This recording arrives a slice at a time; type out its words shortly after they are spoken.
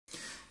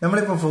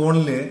നമ്മളിപ്പോൾ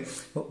ഫോണിൽ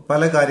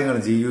പല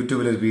കാര്യങ്ങളും ചെയ്യും.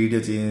 യൂട്യൂബിൽ ഒരു വീഡിയോ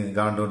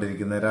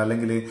കണ്ടുകൊണ്ടിരിക്കുന്നവർ,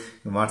 അല്ലെങ്കിൽ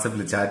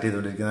വാട്സപ്പിൽ ചാറ്റ്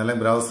ചെയ്തുകൊണ്ടിരിക്കുന്ന,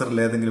 അല്ലെങ്കിൽ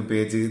ബ്രൗസറിൽ ഏതെങ്കിലും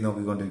പേജ്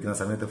നോക്കിക്കൊണ്ടിരിക്കുന്ന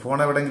സമയത്ത് ഫോൺ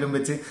എവിടെയെങ്കിലും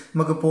വെച്ച്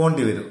നമുക്ക്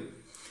പോകേണ്ടി വരും.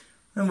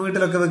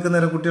 വീട്ടിലൊക്കെ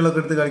വെക്കുന്ന കുട്ടികളൊക്കെ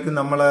എടുത്ത് കളിക്കും,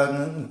 നമ്മളെ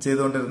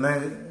ചെയ്തുകൊണ്ടിരുന്ന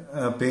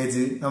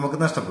പേജ് നമുക്ക്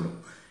നഷ്ടപ്പെടും.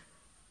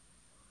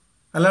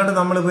 അല്ലാണ്ട്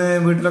നമ്മൾ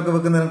വീട്ടിലൊക്കെ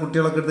വെക്കുന്ന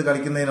കുട്ടികളൊക്കെ എടുത്ത്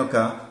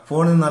കളിക്കുന്നതിനൊക്കെ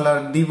ഫോണിൽ നല്ല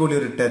അടിപൊളി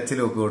ഒരു ടച്ച്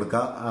ലോക്ക്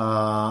കൊടുക്കുക.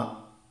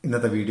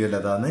 ഇന്നത്തെ വീഡിയോയിൽ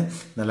അതാണ്,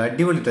 നല്ല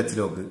അടിപൊളി ടച്ച്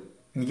ലോക്ക്.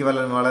 എനിക്ക്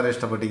വളരെ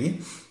ഇഷ്ടപ്പെട്ടെങ്കിൽ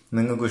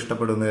നിങ്ങൾക്കും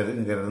ഇഷ്ടപ്പെടുന്ന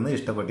കരുതുന്നു.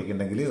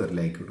 ഇഷ്ടപ്പെട്ടിട്ടുണ്ടെങ്കിൽ ഒരു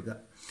ലൈക്ക് കൊടുക്കുക.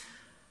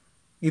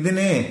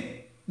 ഇതിന്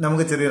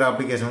നമുക്ക് ചെറിയൊരു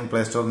ആപ്ലിക്കേഷൻ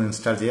പ്ലേ സ്റ്റോറിൽ നിന്ന്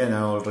ഇൻസ്റ്റാൾ ചെയ്യാം.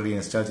 ഞാൻ ഓൾറെഡി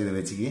ഇൻസ്റ്റാൾ ചെയ്ത്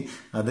വെച്ചിട്ട്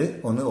അത്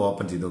ഒന്ന്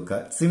ഓപ്പൺ ചെയ്ത് വെക്കുക.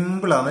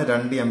 സിമ്പിളാണ്.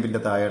 2 MB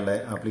താഴെയുള്ള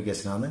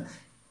ആപ്ലിക്കേഷനാണ്.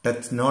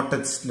 No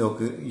touch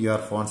lock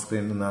your phone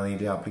screen എന്നാണ്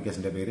ഇതിന്റെ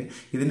ആപ്ലിക്കേഷന്റെ പേര്.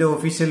 ഇതിന്റെ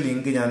ഒഫീഷ്യൽ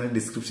ലിങ്ക് ഞാൻ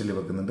ഡിസ്ക്രിപ്ഷനിൽ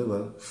വെക്കുന്നുണ്ട്.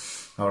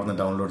 അവിടെ നിന്ന്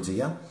ഡൗൺലോഡ്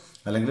ചെയ്യാം,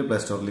 അല്ലെങ്കിൽ പ്ലേ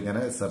സ്റ്റോറിൽ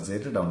ഇങ്ങനെ സെർച്ച്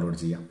ചെയ്തിട്ട് ഡൗൺലോഡ്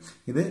ചെയ്യാം.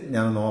 ഇത്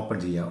ഞാനൊന്ന് ഓപ്പൺ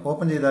ചെയ്യാം.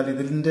 ഓപ്പൺ ചെയ്താൽ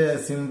ഇതിന്റെ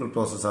സിമ്പിൾ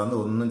പ്രോസസ്സാണ്,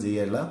 ഒന്നും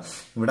ചെയ്യല്ല.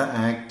 ഇവിടെ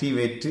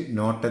ആക്ടിവേറ്റ്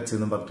നോ ടച്ച്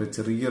എന്ന് പറഞ്ഞിട്ട്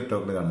ചെറിയൊരു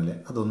ടോക്കിൾ കാണില്ലേ,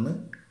 അതൊന്ന്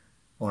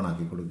ഓൺ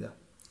ആക്കി കൊടുക്കുക.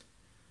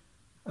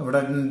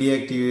 ഇവിടെ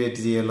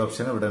ഡീആക്ടിവേറ്റ് ചെയ്യാനുള്ള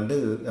ഓപ്ഷൻ ഇവിടെ ഉണ്ട്.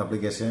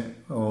 ആപ്ലിക്കേഷൻ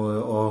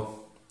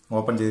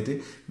ഓപ്പൺ ചെയ്തിട്ട്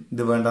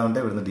ഇത് വേണ്ടാണ്ട്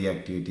ഇവിടുന്ന്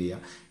ഡീആക്ടിവേറ്റ്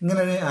ചെയ്യുക.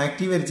 ഇങ്ങനെ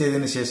ആക്ടിവേറ്റ്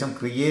ചെയ്തതിന് ശേഷം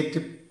ക്രിയേറ്റ്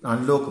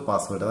അൺലോക്ക്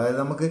പാസ്വേഡ്, അതായത്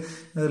നമുക്ക്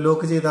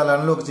ലോക്ക് ചെയ്താൽ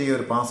അൺലോക്ക് ചെയ്യുക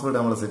ഒരു പാസ്വേഡ്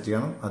നമ്മൾ സെറ്റ്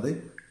ചെയ്യണം. അത്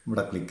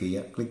ഇവിടെ ക്ലിക്ക്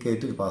ചെയ്യുക. ക്ലിക്ക്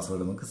ചെയ്തിട്ട് ഒരു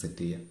പാസ്വേഡ് നമുക്ക്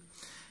സെറ്റ് ചെയ്യാം.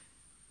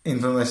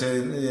 ഇൻഫർമേഷൻ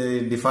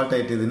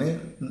ഡിഫാൾട്ടായിട്ട് ഇതിന്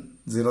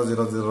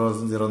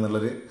 0000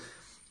 എന്നുള്ളൊരു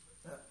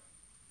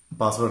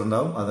പാസ്വേഡ്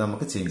ഉണ്ടാവും. അത്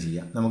നമുക്ക് ചേഞ്ച്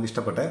ചെയ്യാം. നമുക്ക്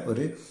ഇഷ്ടപ്പെട്ട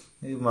ഒരു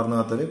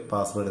മറന്നുപോകാത്തൊരു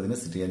പാസ്വേഡ് ഇതിന്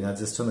സെറ്റ് ചെയ്യാം. ഞാൻ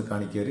ജസ്റ്റ് ഒന്ന്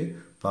കാണിക്കുക. ഒരു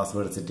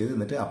പാസ്വേഡ് സെറ്റ് ചെയ്ത്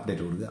എന്നിട്ട്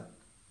അപ്ഡേറ്റ് കൊടുക്കുക.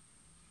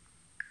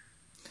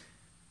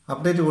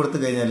 അപ്ഡേറ്റ് കൊടുത്തു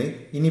കഴിഞ്ഞാൽ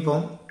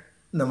ഇനിയിപ്പം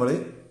നമ്മൾ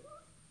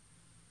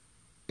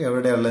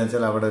എവിടെയുള്ളതെന്ന്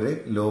വെച്ചാൽ അവിടെ ഒരു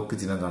ലോക്ക്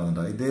ചിഹ്നം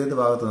കാണുന്നുണ്ടാവും. ഇതേത്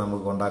ഭാഗത്ത്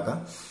നമുക്ക് കൊണ്ടാക്കാം.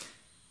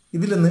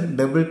 ഇതിലൊന്ന്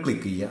ഡബിൾ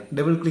ക്ലിക്ക് ചെയ്യുക.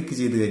 ഡബിൾ ക്ലിക്ക്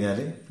ചെയ്ത് കഴിഞ്ഞാൽ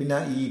പിന്നെ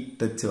ഈ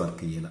ടച്ച്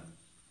വർക്ക് ചെയ്യില്ല.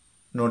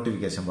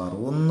 നോട്ടിഫിക്കേഷൻ ബാർ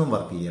ഒന്നും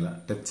വർക്ക് ചെയ്യില്ല.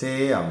 ടച്ചേ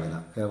ആവില്ല.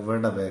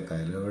 എവിടെ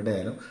ബാക്കായാലും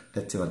എവിടെയായാലും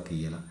ടച്ച് വർക്ക്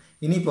ചെയ്യില്ല.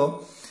 ഇനിയിപ്പോൾ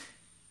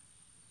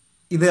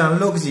ഇത്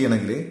അൺലോക്ക്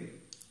ചെയ്യണമെങ്കിൽ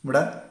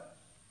ഇവിടെ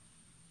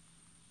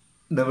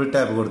ഡബിൾ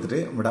ടാപ്പ്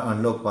കൊടുത്തിട്ട് ഇവിടെ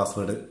അൺലോക്ക്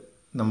പാസ്വേഡ്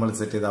നമ്മൾ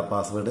സെറ്റ് ചെയ്ത ആ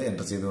പാസ്വേഡ്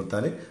എൻ്റർ ചെയ്ത്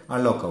കൊടുത്താൽ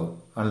അൺലോക്ക് ആവും.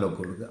 അൺലോക്ക്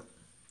കൊടുക്കുക.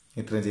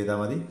 ഇത്രയും ചെയ്താൽ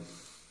മതി,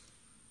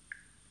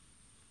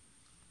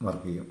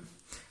 വർക്ക് ചെയ്യും.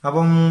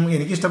 അപ്പം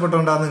എനിക്ക്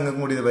ഇഷ്ടപ്പെട്ടുകൊണ്ടാണ്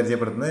നിങ്ങൾക്കും കൂടി ഇത്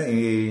പരിചയപ്പെടുത്തുന്നത്.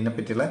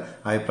 ഇതിനെപ്പറ്റിയുള്ള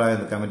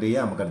അഭിപ്രായം കമന്റ്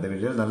ചെയ്യുക. നമുക്ക് അടുത്ത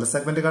വീഡിയോയിൽ നല്ല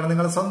സെഗ്മെന്റ് കാണാൻ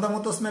നിങ്ങളുടെ സ്വന്തം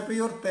Muthoos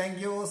Meppayur.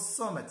 Thank you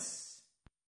so much.